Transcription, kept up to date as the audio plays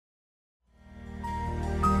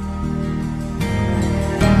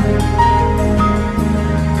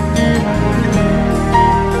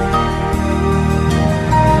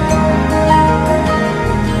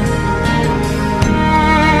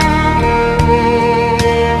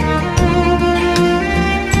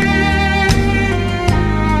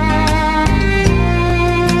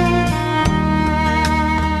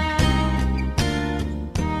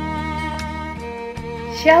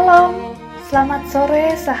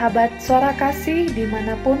sore sahabat Suara Kasih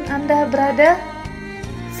dimanapun Anda berada.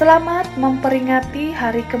 Selamat memperingati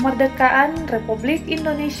Hari Kemerdekaan Republik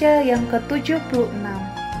Indonesia yang ke-76.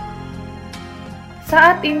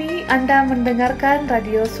 Saat ini Anda mendengarkan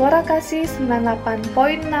Radio Suara Kasih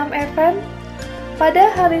 98.6 FM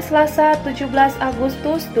pada hari Selasa 17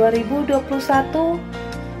 Agustus 2021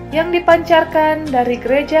 yang dipancarkan dari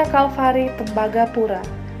Gereja Kalvari Tembagapura.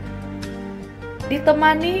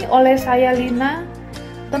 Ditemani oleh saya Lina,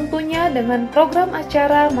 tentunya dengan program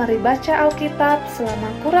acara Mari Baca Alkitab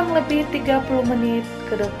selama kurang lebih 30 menit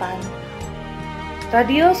ke depan.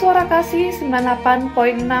 Radio Suara Kasih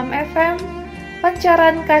 98.6 FM,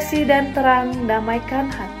 pancaran kasih dan terang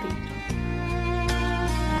damaikan hati.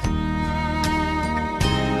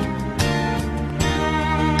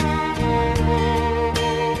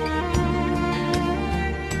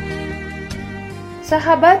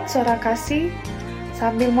 Sahabat Suara Kasih,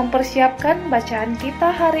 sambil mempersiapkan bacaan kita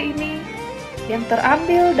hari ini yang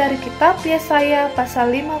terambil dari kitab Yesaya pasal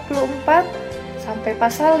 54 sampai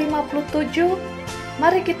pasal 57,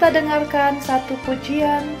 mari kita dengarkan satu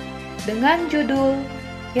pujian dengan judul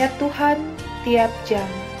Ya Tuhan Tiap Jam.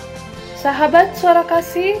 Sahabat Suara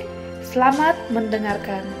Kasih, selamat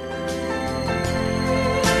mendengarkan.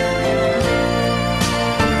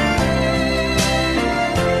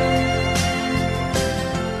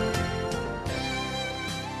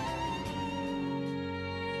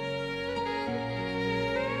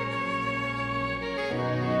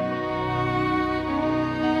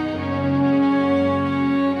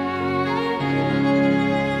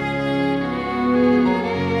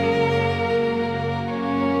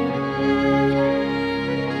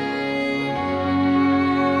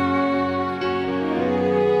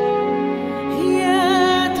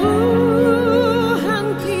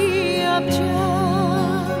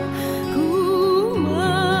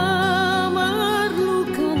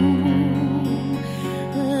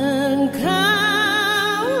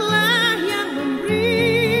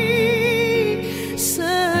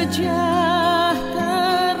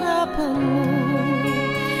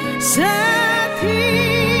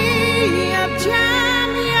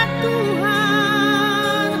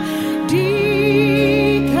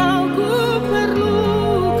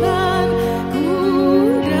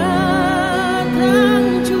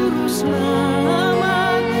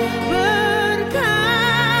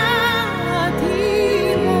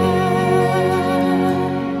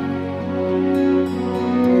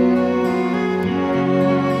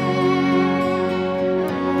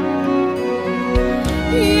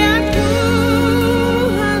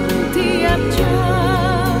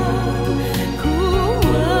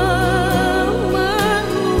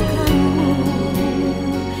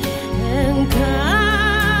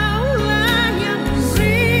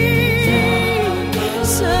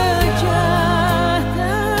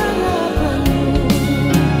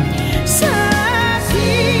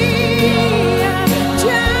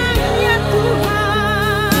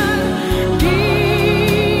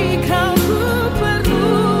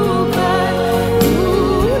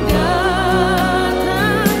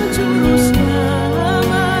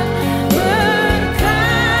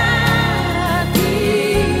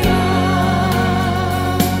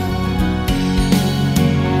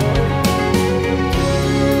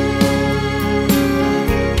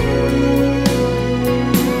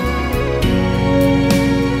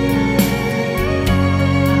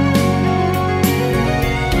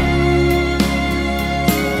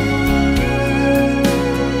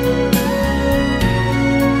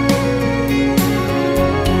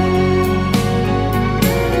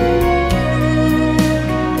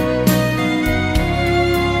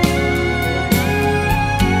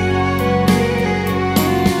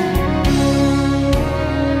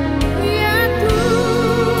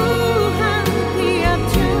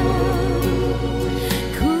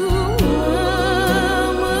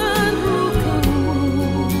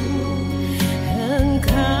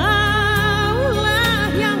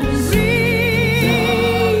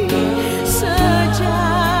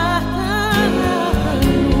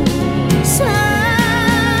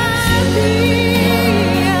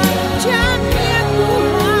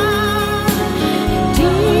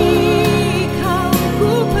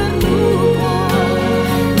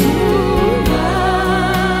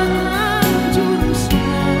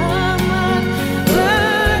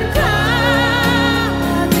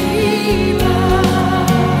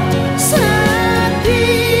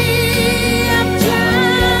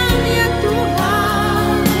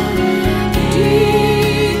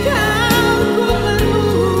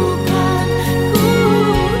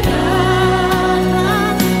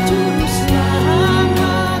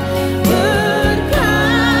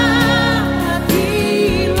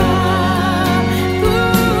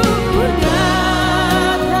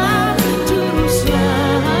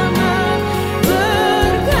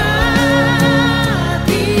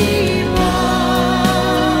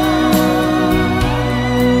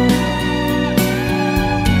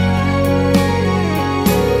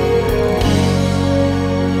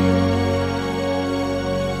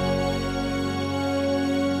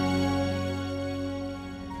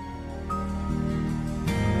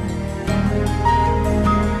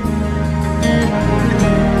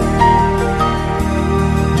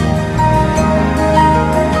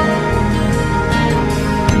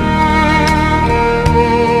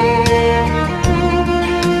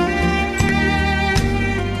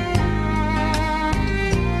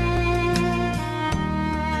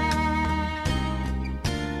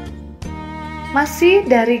 Masih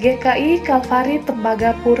dari GKI Kalvari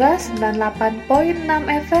Tembagapura 98.6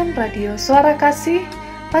 FM Radio Suara Kasih,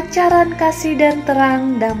 pancaran kasih dan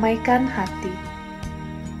terang damaikan hati.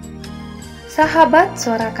 Sahabat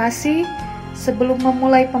Suara Kasih, sebelum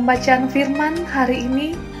memulai pembacaan firman hari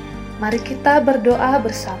ini, mari kita berdoa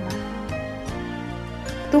bersama.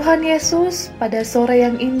 Tuhan Yesus, pada sore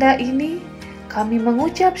yang indah ini, kami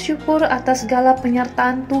mengucap syukur atas segala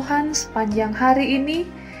penyertaan Tuhan sepanjang hari ini.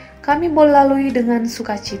 Kami boleh lalui dengan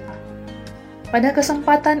sukacita. Pada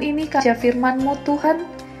kesempatan ini kami baca firman-Mu Tuhan,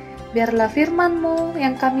 biarlah firman-Mu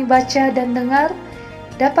yang kami baca dan dengar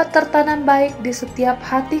dapat tertanam baik di setiap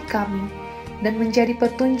hati kami dan menjadi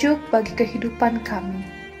petunjuk bagi kehidupan kami.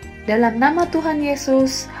 Dalam nama Tuhan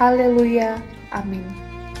Yesus, haleluya, amin.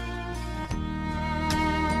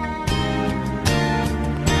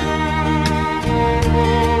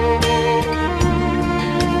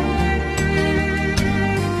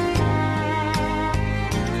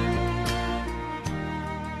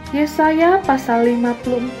 Yesaya pasal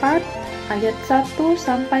 54 ayat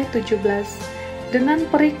 1-17 dengan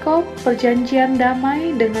perikop perjanjian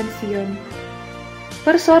damai dengan Sion.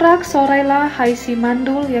 Bersorak-sorailah hai si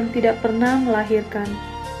mandul yang tidak pernah melahirkan.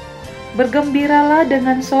 Bergembiralah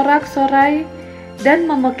dengan sorak-sorai dan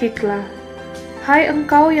memekiklah, hai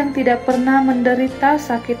engkau yang tidak pernah menderita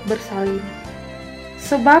sakit bersalin.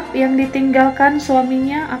 Sebab yang ditinggalkan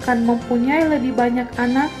suaminya akan mempunyai lebih banyak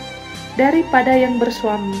anak daripada yang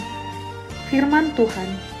bersuami. Firman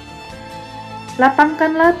Tuhan.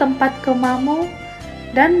 Lapangkanlah tempat kemahmu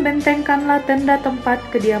dan bentengkanlah tenda tempat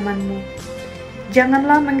kediamanmu.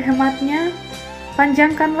 Janganlah menghematnya,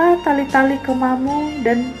 panjangkanlah tali-tali kemahmu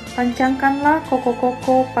dan pancangkanlah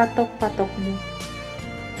koko-koko patok-patokmu.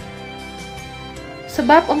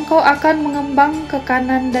 Sebab engkau akan mengembang ke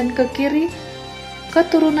kanan dan ke kiri,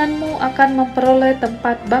 keturunanmu akan memperoleh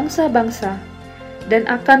tempat bangsa-bangsa dan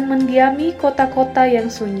akan mendiami kota-kota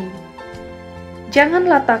yang sunyi.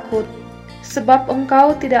 Janganlah takut, sebab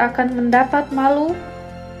engkau tidak akan mendapat malu,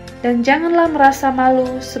 dan janganlah merasa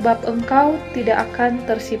malu, sebab engkau tidak akan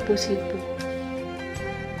tersipu-sipu.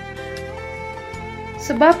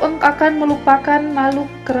 Sebab engkau akan melupakan malu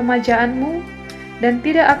keremajaanmu, dan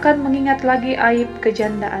tidak akan mengingat lagi aib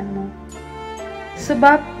kejandaanmu.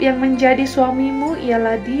 Sebab yang menjadi suamimu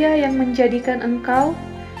ialah Dia yang menjadikan engkau,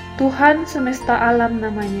 Tuhan semesta alam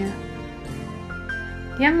namanya.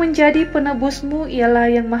 Yang menjadi penebusmu ialah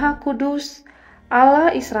yang Maha Kudus,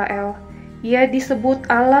 Allah Israel. Ia disebut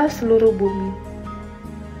Allah seluruh bumi.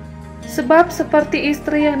 Sebab seperti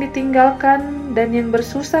istri yang ditinggalkan dan yang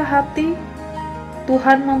bersusah hati,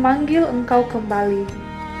 Tuhan memanggil engkau kembali.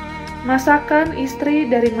 Masakan istri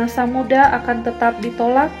dari masa muda akan tetap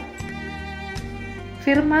ditolak?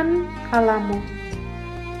 Firman Allahmu.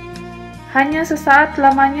 Hanya sesaat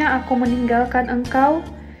lamanya aku meninggalkan engkau,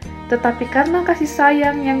 tetapi karena kasih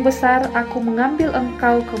sayang yang besar aku mengambil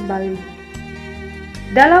engkau kembali.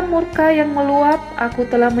 Dalam murka yang meluap, aku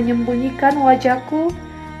telah menyembunyikan wajahku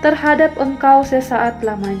terhadap engkau sesaat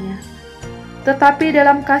lamanya. Tetapi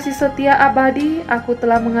dalam kasih setia abadi, aku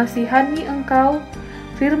telah mengasihani engkau,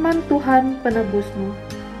 firman Tuhan penebusmu.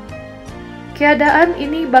 Keadaan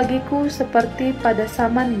ini bagiku seperti pada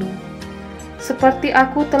zaman Nuh. Seperti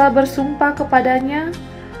aku telah bersumpah kepadanya,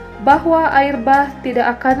 bahwa air bah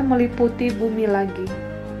tidak akan meliputi bumi lagi.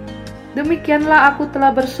 Demikianlah aku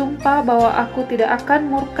telah bersumpah bahwa aku tidak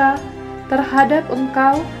akan murka terhadap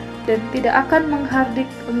engkau dan tidak akan menghardik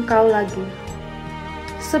engkau lagi.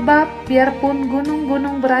 Sebab biarpun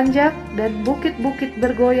gunung-gunung beranjak dan bukit-bukit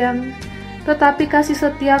bergoyang, tetapi kasih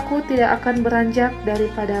setiaku tidak akan beranjak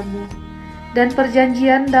daripadamu, dan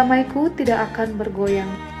perjanjian damaiku tidak akan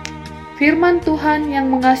bergoyang. Firman Tuhan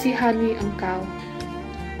yang mengasihani engkau.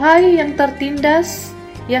 Hai yang tertindas,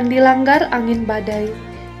 yang dilanggar angin badai,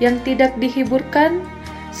 yang tidak dihiburkan,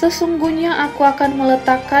 sesungguhnya aku akan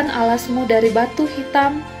meletakkan alasmu dari batu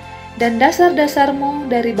hitam dan dasar-dasarmu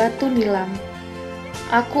dari batu nilam.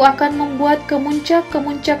 Aku akan membuat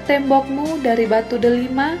kemuncak-kemuncak tembokmu dari batu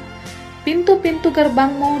delima, pintu-pintu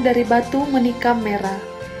gerbangmu dari batu menikam merah,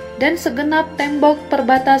 dan segenap tembok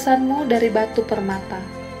perbatasanmu dari batu permata.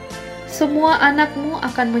 Semua anakmu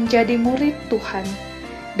akan menjadi murid Tuhan,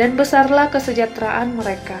 dan besarlah kesejahteraan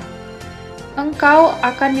mereka. Engkau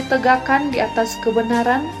akan ditegakkan di atas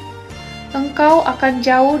kebenaran, engkau akan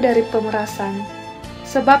jauh dari pemerasan,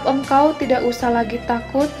 sebab engkau tidak usah lagi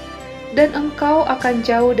takut, dan engkau akan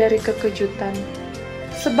jauh dari kekejutan,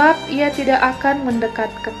 sebab ia tidak akan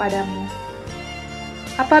mendekat kepadamu.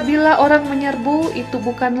 Apabila orang menyerbu, itu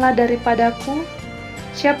bukanlah daripadaku.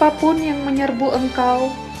 Siapapun yang menyerbu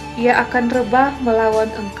engkau, ia akan rebah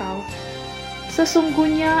melawan engkau.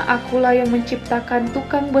 Sesungguhnya akulah yang menciptakan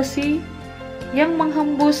tukang besi yang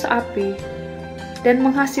menghembus api dan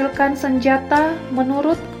menghasilkan senjata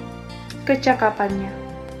menurut kecakapannya.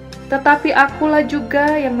 Tetapi akulah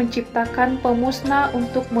juga yang menciptakan pemusnah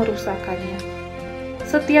untuk merusakkannya.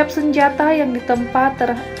 Setiap senjata yang ditempa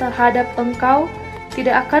terhadap engkau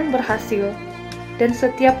tidak akan berhasil, dan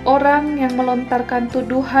setiap orang yang melontarkan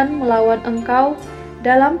tuduhan melawan engkau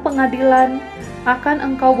dalam pengadilan akan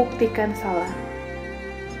engkau buktikan salah.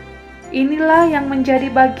 Inilah yang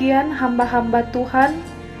menjadi bagian hamba-hamba Tuhan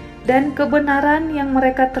dan kebenaran yang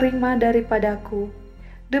mereka terima daripadaku.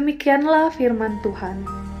 Demikianlah firman Tuhan.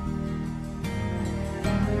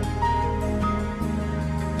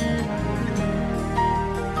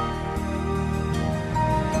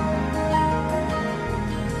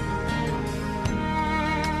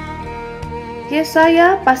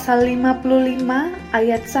 Yesaya pasal 55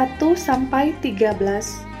 ayat 1-13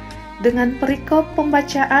 dengan perikop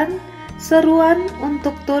pembacaan seruan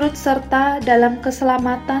untuk turut serta dalam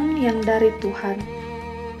keselamatan yang dari Tuhan.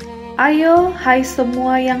 Ayo hai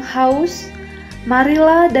semua yang haus,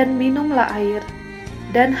 marilah dan minumlah air.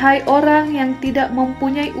 Dan hai orang yang tidak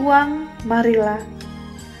mempunyai uang, marilah.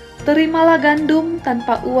 Terimalah gandum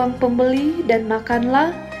tanpa uang pembeli dan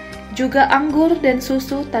makanlah, juga anggur dan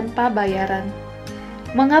susu tanpa bayaran.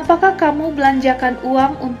 Mengapakah kamu belanjakan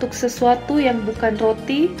uang untuk sesuatu yang bukan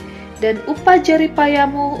roti, dan upah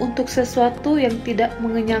jeripayamu untuk sesuatu yang tidak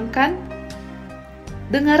mengenyangkan?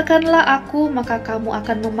 Dengarkanlah aku, maka kamu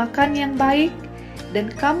akan memakan yang baik,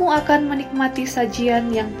 dan kamu akan menikmati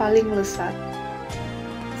sajian yang paling lezat.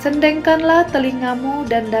 Sendengkanlah telingamu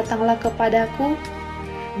dan datanglah kepadaku,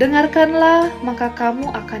 dengarkanlah, maka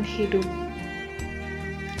kamu akan hidup.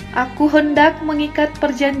 Aku hendak mengikat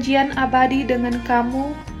perjanjian abadi dengan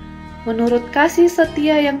kamu, menurut kasih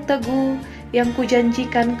setia yang teguh yang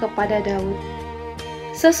kujanjikan kepada Daud.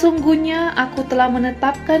 Sesungguhnya aku telah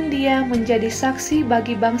menetapkan dia menjadi saksi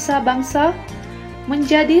bagi bangsa-bangsa,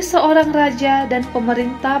 menjadi seorang raja dan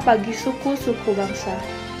pemerintah bagi suku-suku bangsa.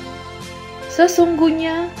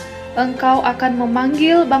 Sesungguhnya engkau akan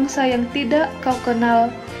memanggil bangsa yang tidak kau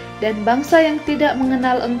kenal, dan bangsa yang tidak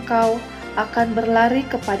mengenal engkau akan berlari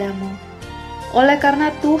kepadamu. Oleh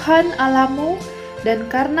karena Tuhan Allahmu dan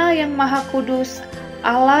karena Yang Maha Kudus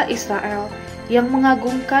Allah Israel yang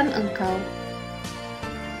mengagungkan engkau.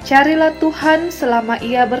 Carilah Tuhan selama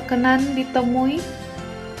Ia berkenan ditemui,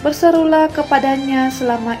 berserulah kepadanya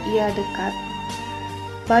selama Ia dekat.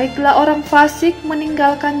 Baiklah orang fasik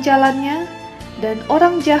meninggalkan jalannya, dan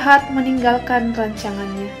orang jahat meninggalkan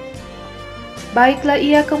rancangannya. Baiklah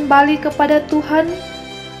ia kembali kepada Tuhan,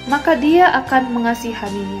 maka Dia akan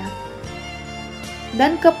mengasihaninya.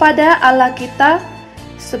 Dan kepada Allah kita,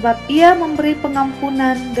 sebab Ia memberi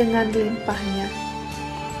pengampunan dengan limpahnya.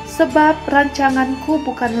 Sebab rancanganku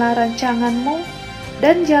bukanlah rancanganmu,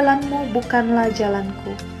 dan jalanmu bukanlah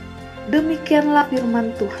jalanku. Demikianlah firman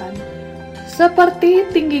Tuhan. Seperti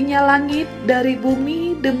tingginya langit dari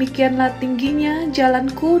bumi, demikianlah tingginya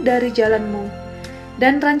jalanku dari jalanmu,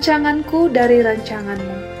 dan rancanganku dari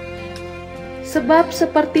rancanganmu. Sebab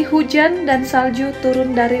seperti hujan dan salju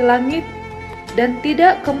turun dari langit, dan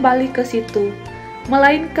tidak kembali ke situ,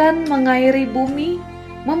 melainkan mengairi bumi,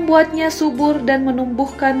 membuatnya subur dan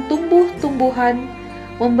menumbuhkan tumbuh-tumbuhan,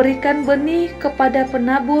 memberikan benih kepada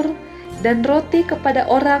penabur, dan roti kepada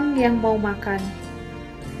orang yang mau makan.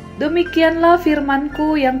 Demikianlah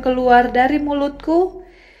firmanku yang keluar dari mulutku,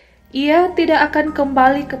 ia tidak akan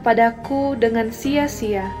kembali kepadaku dengan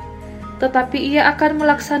sia-sia, tetapi ia akan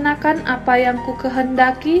melaksanakan apa yang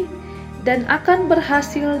kukehendaki dan akan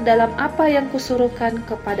berhasil dalam apa yang kusuruhkan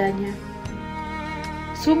kepadanya.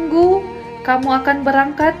 Sungguh, kamu akan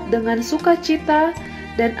berangkat dengan sukacita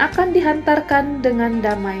dan akan dihantarkan dengan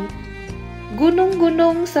damai.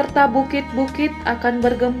 Gunung-gunung serta bukit-bukit akan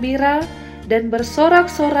bergembira dan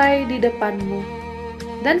bersorak-sorai di depanmu,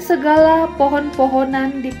 dan segala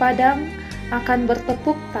pohon-pohonan di padang akan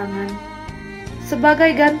bertepuk tangan.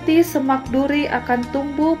 Sebagai ganti semak duri akan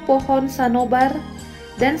tumbuh pohon sanobar,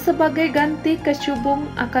 dan sebagai ganti kecubung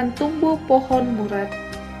akan tumbuh pohon murad.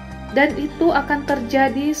 Dan itu akan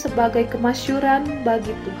terjadi sebagai kemasyuran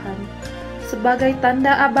bagi Tuhan, sebagai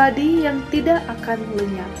tanda abadi yang tidak akan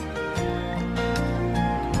lenyap.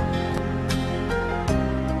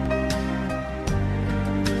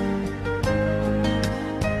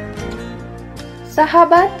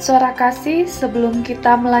 Sahabat Suara Kasih, sebelum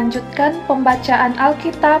kita melanjutkan pembacaan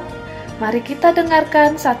Alkitab, mari kita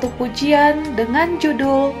dengarkan satu pujian dengan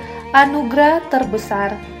judul Anugerah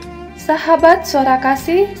Terbesar. Sahabat Suara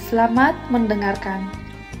Kasih, selamat mendengarkan.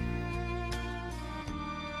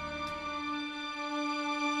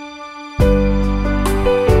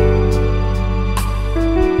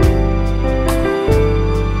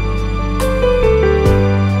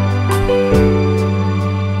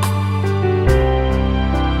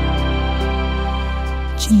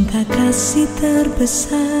 kasih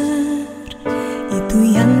terbesar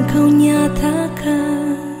itu yang kau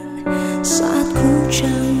nyatakan. Saat ku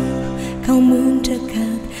jauh, kau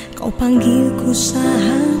mendekat, kau panggilku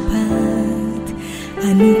sahabat.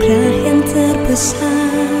 Anugerah yang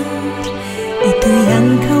terbesar itu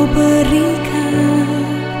yang kau berikan.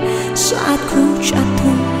 Saat ku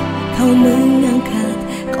jatuh, kau mengangkat,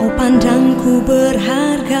 kau pandangku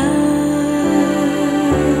berharga.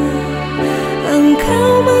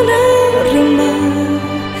 Engkau menerima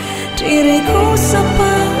diriku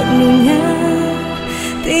sepenuhnya.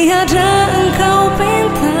 Tiada engkau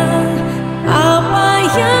pinta apa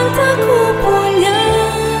yang tak ku punya.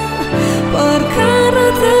 Perkara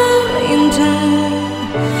terindah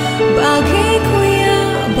bagiku ya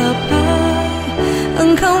Bapa,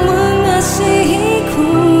 engkau mengasihiku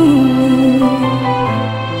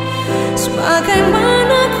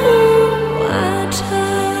sebagaimana ku ada.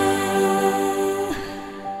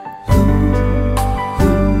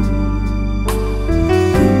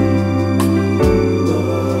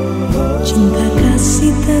 Cinta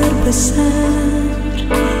kasih terbesar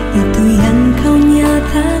itu yang kau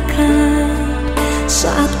nyatakan.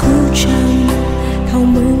 Saat ku jauh, kau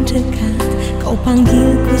mendekat, kau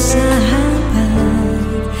panggilku sahabat.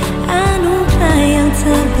 Anugerah yang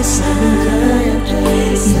terbesar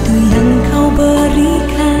itu yang kau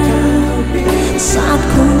berikan. Saat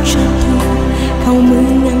ku jatuh, kau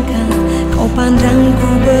mengangkat, kau pandangku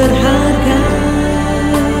berharga.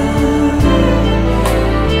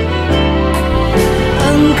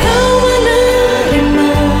 Engkau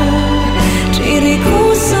menerima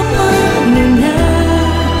diriku sepenuhnya.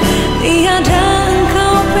 Tiada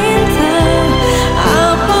engkau pinta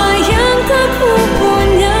apa yang tak ku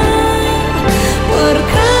punya.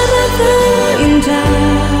 Perkara terindah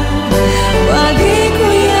bagiku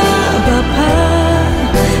ya Bapa,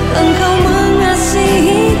 engkau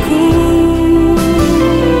mengasihiku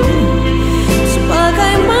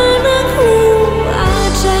sebagaimana ku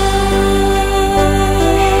ada.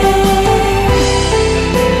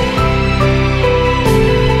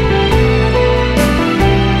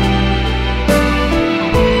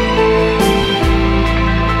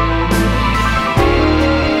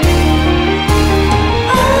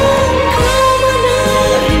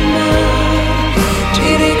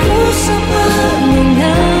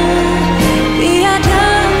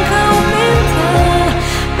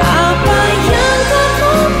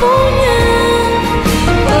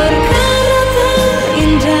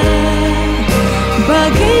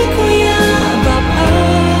 Bagiku ya Bapa,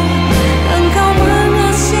 engkau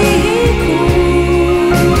mengasihiku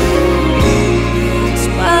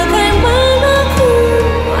sebagaimana ku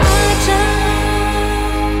ada.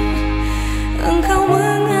 Engkau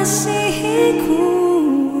mengasihiku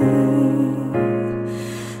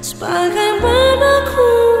sebagaimana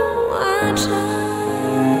ku ada.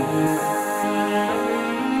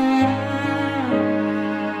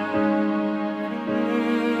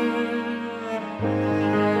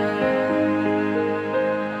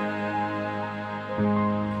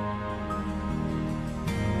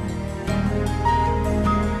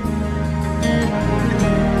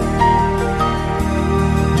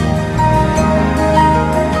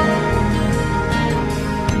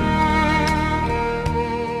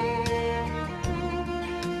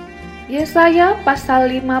 Yesaya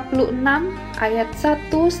pasal 56 ayat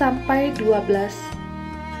 1-12.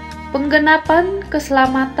 Penggenapan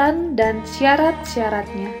keselamatan dan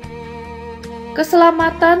syarat-syaratnya.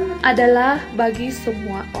 Keselamatan adalah bagi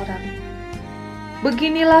semua orang.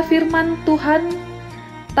 Beginilah firman Tuhan,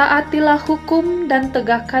 taatilah hukum dan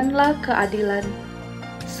tegakkanlah keadilan.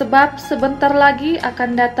 Sebab sebentar lagi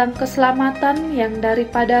akan datang keselamatan yang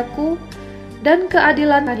daripadaku dan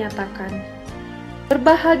keadilan nyatakan.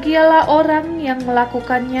 Berbahagialah orang yang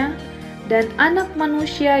melakukannya dan anak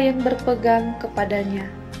manusia yang berpegang kepadanya,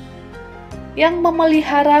 yang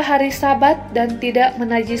memelihara hari Sabat dan tidak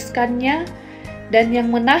menajiskannya, dan yang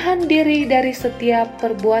menahan diri dari setiap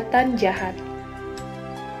perbuatan jahat.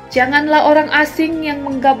 Janganlah orang asing yang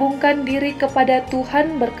menggabungkan diri kepada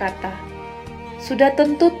Tuhan berkata, "Sudah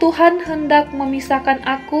tentu Tuhan hendak memisahkan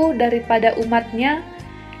aku daripada umat-Nya,"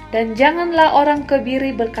 dan janganlah orang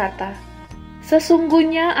kebiri berkata,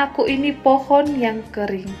 "Sesungguhnya aku ini pohon yang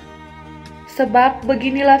kering." Sebab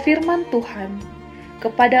beginilah firman Tuhan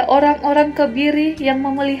kepada orang-orang kebiri yang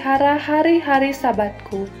memelihara hari-hari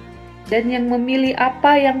Sabatku, dan yang memilih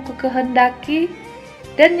apa yang kukehendaki,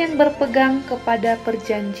 dan yang berpegang kepada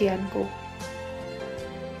perjanjianku.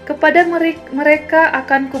 Kepada mereka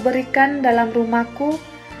akan kuberikan dalam rumahku,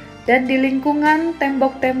 dan di lingkungan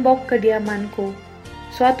tembok-tembok kediamanku,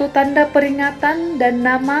 suatu tanda peringatan dan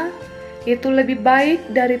nama, itu lebih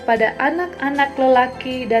baik daripada anak-anak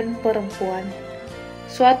lelaki dan perempuan.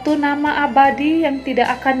 Suatu nama abadi yang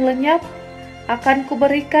tidak akan lenyap akan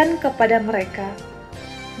kuberikan kepada mereka,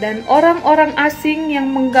 dan orang-orang asing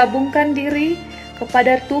yang menggabungkan diri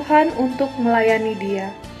kepada Tuhan untuk melayani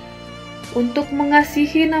Dia, untuk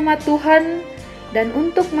mengasihi nama Tuhan dan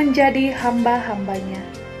untuk menjadi hamba-hambanya.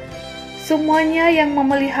 Semuanya yang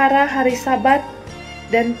memelihara hari Sabat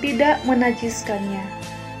dan tidak menajiskannya,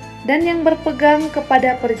 dan yang berpegang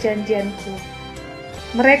kepada perjanjianku.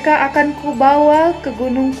 Mereka akan kubawa ke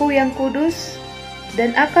gunungku yang kudus,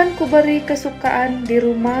 dan akan kuberi kesukaan di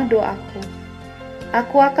rumah doaku.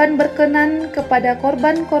 Aku akan berkenan kepada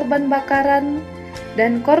korban-korban bakaran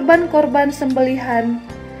dan korban-korban sembelihan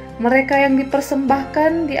mereka yang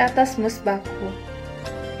dipersembahkan di atas mezbahku.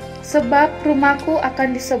 Sebab rumahku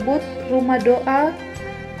akan disebut rumah doa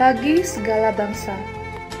bagi segala bangsa.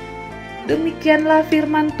 Demikianlah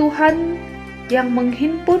firman Tuhan yang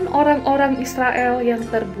menghimpun orang-orang Israel yang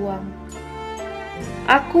terbuang.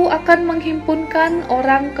 Aku akan menghimpunkan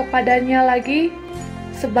orang kepadanya lagi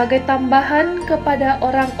sebagai tambahan kepada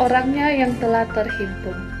orang-orangnya yang telah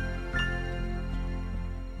terhimpun.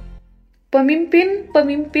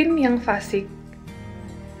 Pemimpin-pemimpin yang fasik.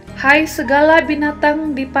 Hai segala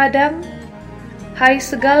binatang di padang, hai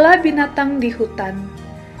segala binatang di hutan,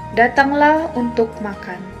 datanglah untuk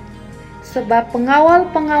makan. Sebab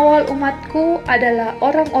pengawal-pengawal umatku adalah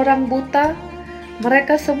orang-orang buta,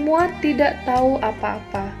 mereka semua tidak tahu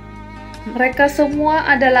apa-apa. Mereka semua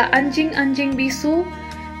adalah anjing-anjing bisu,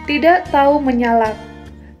 tidak tahu menyalak.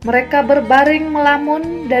 Mereka berbaring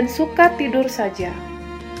melamun dan suka tidur saja.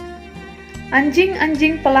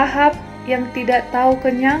 Anjing-anjing pelahap yang tidak tahu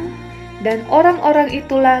kenyang, dan orang-orang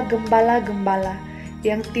itulah gembala-gembala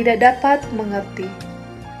yang tidak dapat mengerti.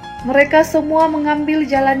 Mereka semua mengambil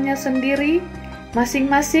jalannya sendiri,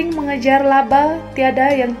 masing-masing mengejar laba,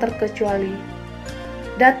 tiada yang terkecuali.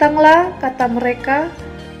 Datanglah, kata mereka,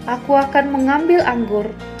 aku akan mengambil anggur.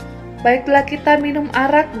 Baiklah kita minum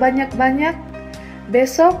arak banyak-banyak,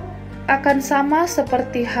 besok akan sama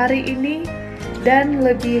seperti hari ini dan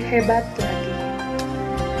lebih hebat lagi.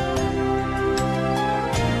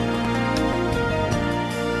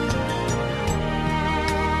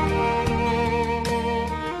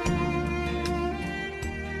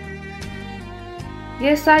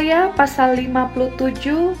 Yesaya pasal 57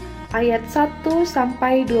 ayat 1-21.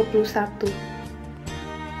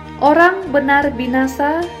 Orang benar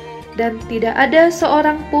binasa dan tidak ada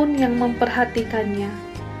seorang pun yang memperhatikannya.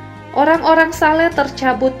 Orang-orang saleh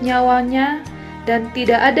tercabut nyawanya dan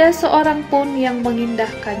tidak ada seorang pun yang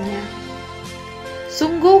mengindahkannya.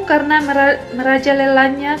 Sungguh karena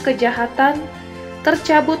merajalelanya kejahatan,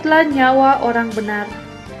 tercabutlah nyawa orang benar,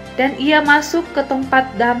 dan ia masuk ke tempat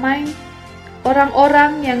damai.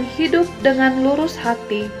 Orang-orang yang hidup dengan lurus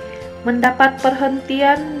hati mendapat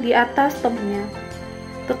perhentian di atas tempatnya.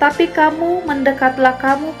 Tetapi kamu, mendekatlah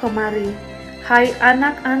kamu kemari, hai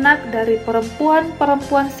anak-anak dari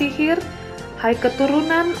perempuan-perempuan sihir, hai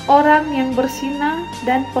keturunan orang yang bersina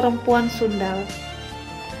dan perempuan sundal.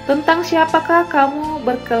 Tentang siapakah kamu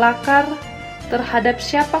berkelakar? Terhadap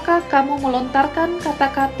siapakah kamu melontarkan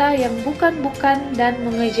kata-kata yang bukan-bukan dan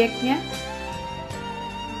mengejeknya?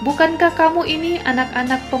 Bukankah kamu ini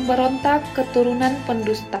anak-anak pemberontak keturunan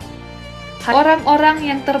pendusta? Orang-orang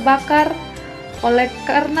yang terbakar oleh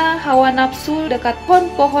karena hawa nafsu dekat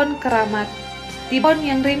pohon-pohon keramat, di pohon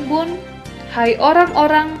yang rimbun, hai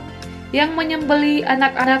orang-orang yang menyembeli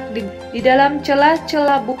anak-anak di dalam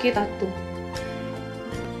celah-celah bukit batu.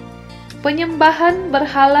 Penyembahan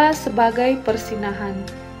berhala sebagai persinahan.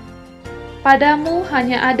 Padamu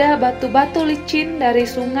hanya ada batu-batu licin dari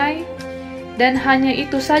sungai, dan hanya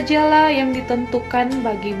itu sajalah yang ditentukan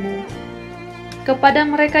bagimu. Kepada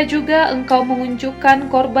mereka juga engkau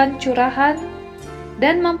mengunjukkan korban curahan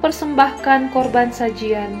dan mempersembahkan korban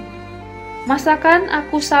sajian. Masakan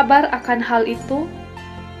aku sabar akan hal itu?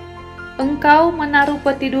 Engkau menaruh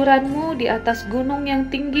petiduranmu di atas gunung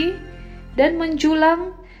yang tinggi dan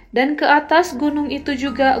menjulang, dan ke atas gunung itu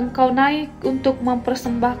juga engkau naik untuk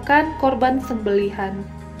mempersembahkan korban sembelihan.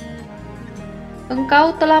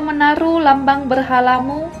 Engkau telah menaruh lambang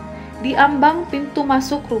berhalamu di ambang pintu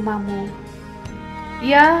masuk rumahmu.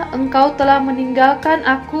 Ya, engkau telah meninggalkan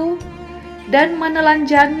aku dan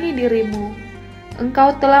menelanjangi dirimu.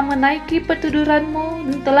 Engkau telah menaiki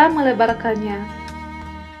petiduranmu dan telah melebarkannya.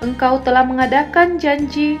 Engkau telah mengadakan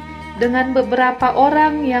janji dengan beberapa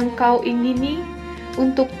orang yang kau ingini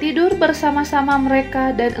untuk tidur bersama-sama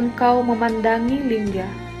mereka, dan engkau memandangi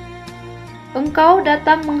lingga. Engkau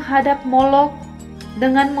datang menghadap Molok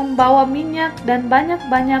dengan membawa minyak dan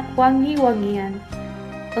banyak-banyak wangi-wangian.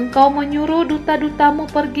 Engkau menyuruh duta-dutamu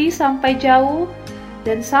pergi sampai jauh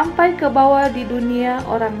dan sampai ke bawah di dunia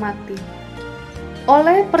orang mati.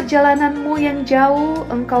 Oleh perjalananmu yang jauh,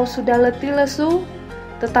 engkau sudah letih lesu,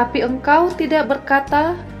 tetapi engkau tidak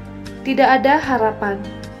berkata, tidak ada harapan.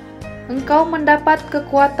 Engkau mendapat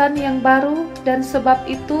kekuatan yang baru, dan sebab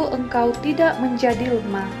itu engkau tidak menjadi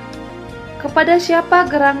lemah. Kepada siapa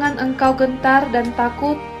gerangan engkau gentar dan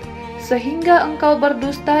takut, sehingga engkau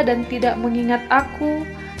berdusta dan tidak mengingat aku,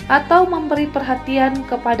 atau memberi perhatian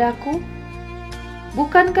kepadaku?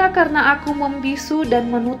 Bukankah karena aku membisu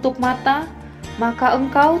dan menutup mata, maka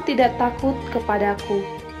engkau tidak takut kepadaku?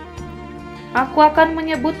 Aku akan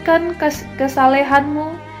menyebutkan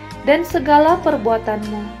kesalehanmu dan segala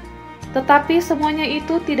perbuatanmu, tetapi semuanya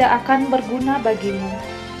itu tidak akan berguna bagimu.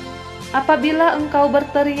 Apabila engkau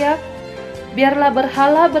berteriak, biarlah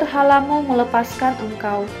berhala-berhalamu melepaskan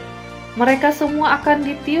engkau. Mereka semua akan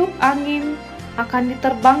ditiup angin, akan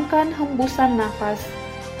diterbangkan hembusan nafas.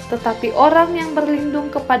 Tetapi orang yang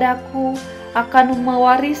berlindung kepadaku akan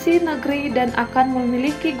mewarisi negeri dan akan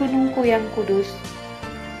memiliki gunungku yang kudus.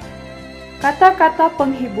 Kata-kata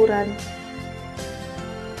penghiburan.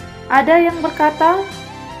 Ada yang berkata,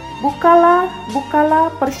 bukalah,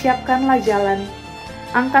 bukalah, persiapkanlah jalan.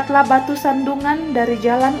 Angkatlah batu sandungan dari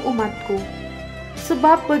jalan umatku.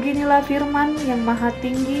 Sebab beginilah firman yang maha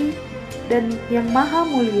tinggi dan yang maha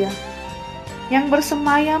mulia, yang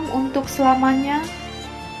bersemayam untuk selamanya,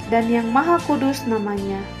 dan yang maha kudus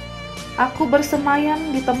namanya. Aku bersemayam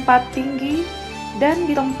di tempat tinggi dan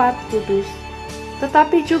di tempat kudus,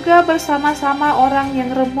 tetapi juga bersama-sama orang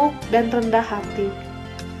yang remuk dan rendah hati,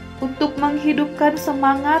 untuk menghidupkan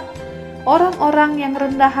semangat orang-orang yang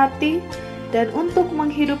rendah hati dan untuk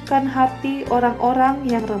menghidupkan hati orang-orang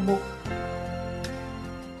yang remuk.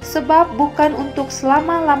 Sebab bukan untuk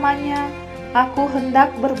selama-lamanya aku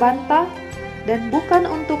hendak berbantah, dan bukan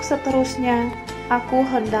untuk seterusnya aku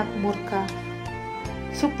hendak murka.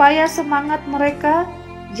 Supaya semangat mereka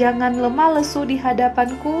jangan lemah lesu di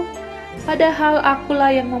hadapanku, padahal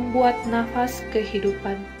akulah yang membuat nafas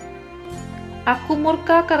kehidupan. Aku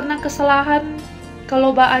murka karena kesalahan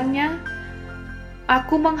kelobaannya,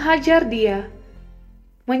 aku menghajar dia,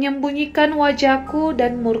 menyembunyikan wajahku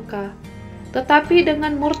dan murka. Tetapi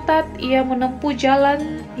dengan murtad ia menempuh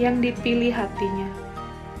jalan yang dipilih hatinya.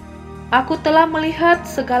 Aku telah melihat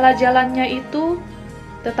segala jalannya itu,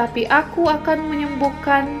 tetapi aku akan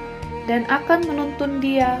menyembuhkan dan akan menuntun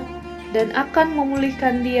dia dan akan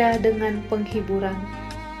memulihkan dia dengan penghiburan.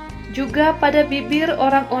 Juga pada bibir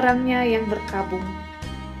orang-orangnya yang berkabung.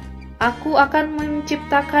 Aku akan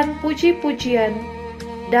menciptakan puji-pujian,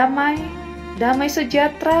 damai, damai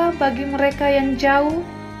sejahtera bagi mereka yang jauh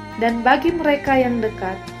dan bagi mereka yang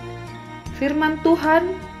dekat. Firman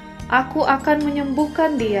Tuhan, aku akan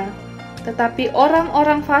menyembuhkan dia. Tetapi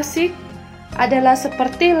orang-orang fasik adalah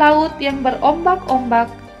seperti laut yang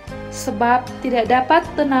berombak-ombak, sebab tidak dapat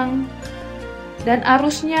tenang, dan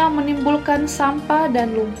arusnya menimbulkan sampah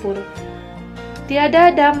dan lumpur.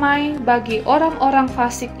 Tiada damai bagi orang-orang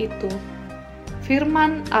fasik itu.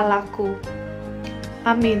 Firman Allahku.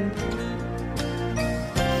 Amin.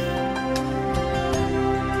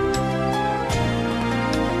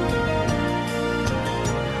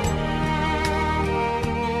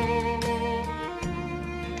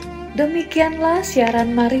 Demikianlah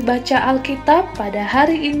siaran Mari Baca Alkitab pada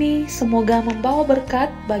hari ini, semoga membawa berkat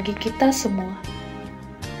bagi kita semua.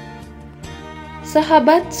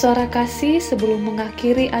 Sahabat Suara Kasih, sebelum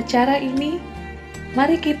mengakhiri acara ini,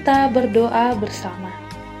 mari kita berdoa bersama.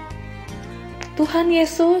 Tuhan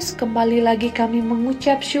Yesus, kembali lagi kami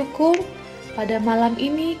mengucap syukur. Pada malam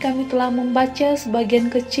ini kami telah membaca sebagian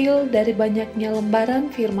kecil dari banyaknya lembaran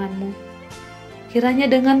firman-Mu. Kiranya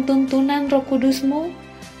dengan tuntunan Roh Kudus-Mu,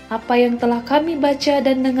 apa yang telah kami baca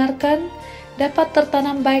dan dengarkan dapat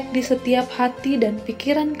tertanam baik di setiap hati dan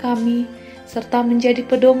pikiran kami, serta menjadi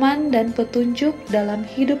pedoman dan petunjuk dalam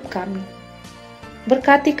hidup kami.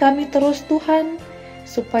 Berkati kami terus Tuhan,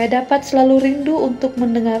 supaya dapat selalu rindu untuk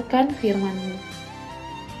mendengarkan firman-Mu.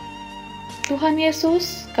 Tuhan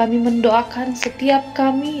Yesus, kami mendoakan setiap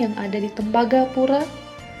kami yang ada di Tembagapura,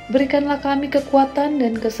 berikanlah kami kekuatan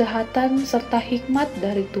dan kesehatan serta hikmat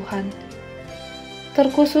dari Tuhan.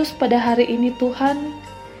 Terkhusus pada hari ini Tuhan,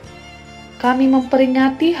 kami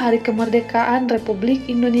memperingati Hari Kemerdekaan Republik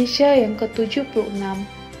Indonesia yang ke-76.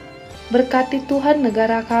 Berkati Tuhan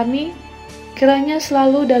negara kami, kiranya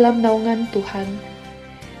selalu dalam naungan Tuhan.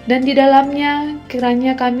 Dan di dalamnya,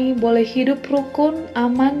 kiranya kami boleh hidup rukun,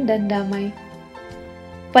 aman, dan damai.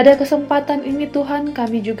 Pada kesempatan ini Tuhan,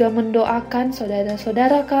 kami juga mendoakan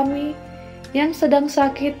saudara-saudara kami yang sedang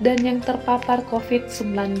sakit dan yang terpapar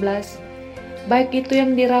COVID-19. baik itu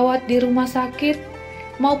yang dirawat di rumah sakit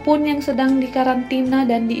maupun yang sedang dikarantina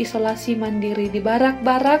dan diisolasi mandiri di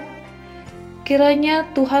barak-barak. Kiranya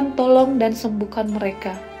Tuhan tolong dan sembuhkan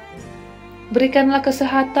mereka. Berikanlah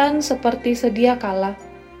kesehatan seperti sedia kala.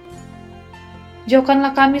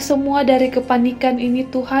 Jauhkanlah kami semua dari kepanikan ini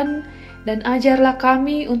Tuhan, dan ajarlah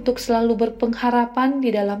kami untuk selalu berpengharapan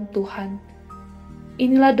di dalam Tuhan.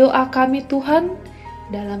 Inilah doa kami Tuhan,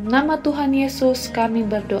 dalam nama Tuhan Yesus kami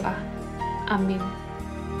berdoa. Amin.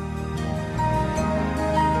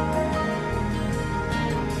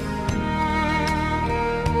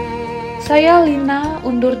 Saya Lina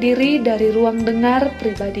undur diri dari ruang dengar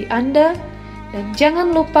pribadi Anda, dan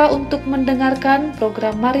jangan lupa untuk mendengarkan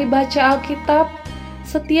program Mari Baca Alkitab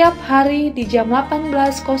setiap hari di jam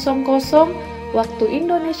 18.00 waktu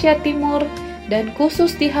Indonesia Timur dan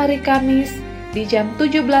khusus di hari Kamis di jam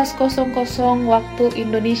 17.00 waktu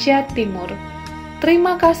Indonesia Timur.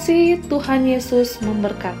 Terima kasih, Tuhan Yesus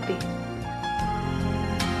memberkati.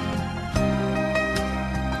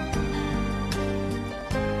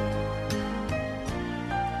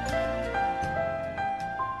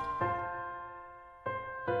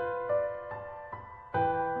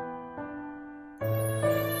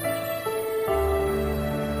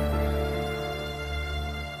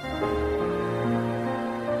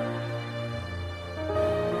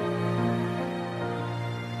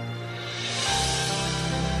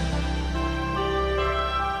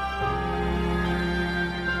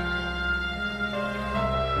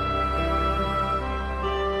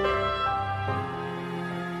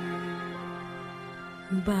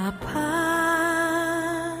 Bapa,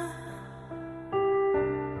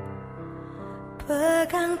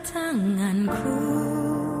 pegang tanganku,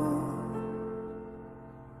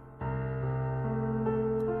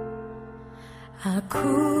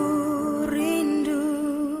 aku rindu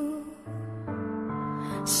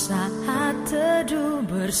saat teduh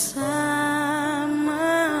bersamamu,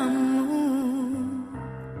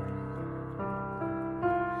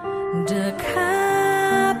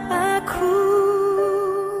 dekap aku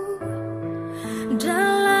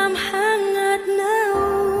dalam hangat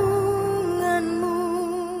naunganmu,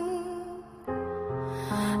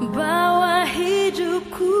 bawa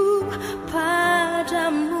hidupku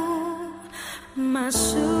padamu,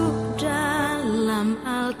 masuk dalam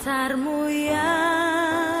altarmu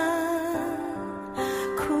yang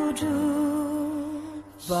kudus.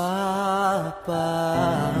 Bapa,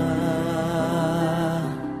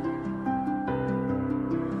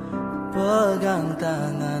 pegang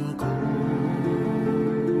tanganku,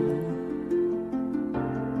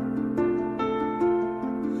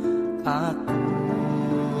 aku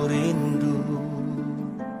rindu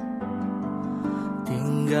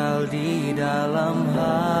tinggal di dalam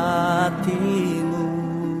hatimu.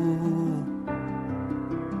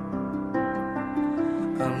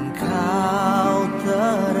 Engkau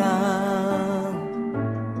terang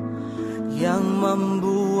yang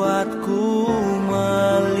membuatku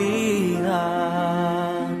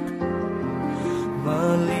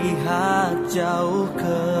melihat jauh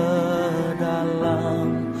ke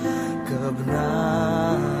dalam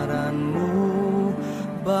kebenaran-Mu,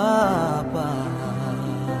 Bapa.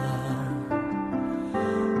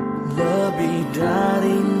 Lebih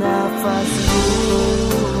dari nafasku,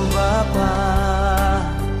 Bapa,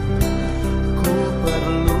 ku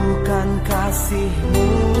perlukan kasih-Mu,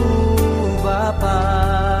 Bapa.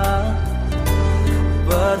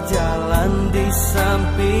 Berjalan di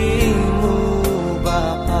samping